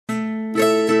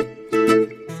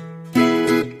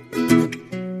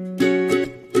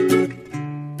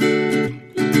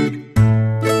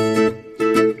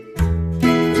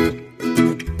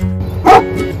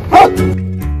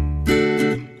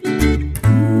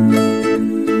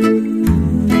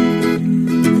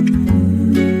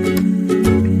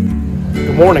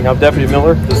morning, I'm Deputy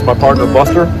Miller. This is my partner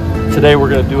Buster. Today we're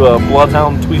going to do a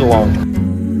Bloodhound tweet-along.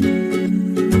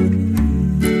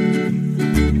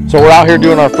 So we're out here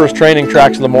doing our first training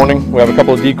tracks of the morning. We have a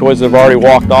couple of decoys that have already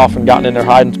walked off and gotten in their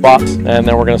hiding spots, and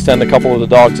then we're going to send a couple of the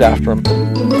dogs after them.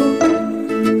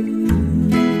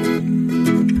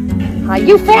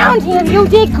 You found him! You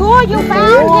did good! You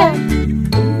found him!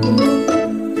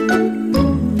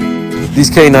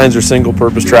 These canines are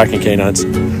single-purpose tracking canines.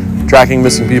 Tracking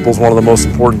missing people is one of the most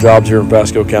important jobs here in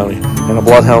Pasco County, and a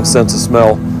bloodhound's sense of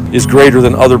smell is greater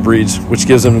than other breeds, which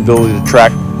gives them the ability to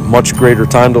track much greater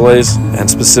time delays and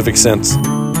specific scents.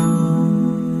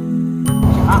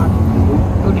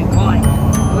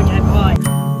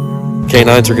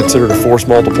 Canines are considered a force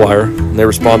multiplier, and they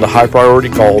respond to high-priority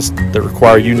calls that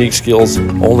require unique skills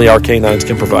only our canines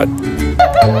can provide.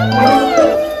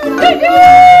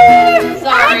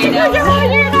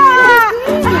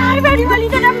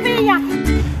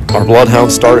 Our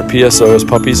bloodhounds start at PSO as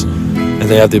puppies, and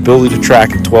they have the ability to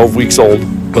track at 12 weeks old,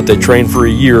 but they train for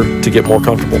a year to get more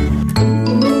comfortable.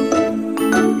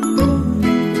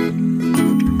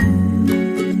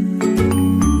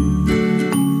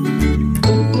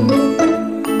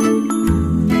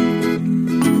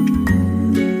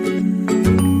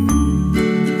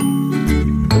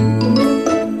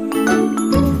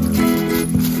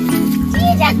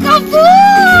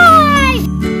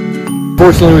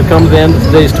 Unfortunately, we've come to the end of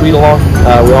today's tweet-along.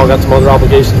 We all got some other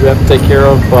obligations we have to take care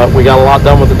of, but we got a lot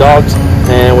done with the dogs,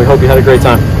 and we hope you had a great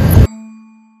time.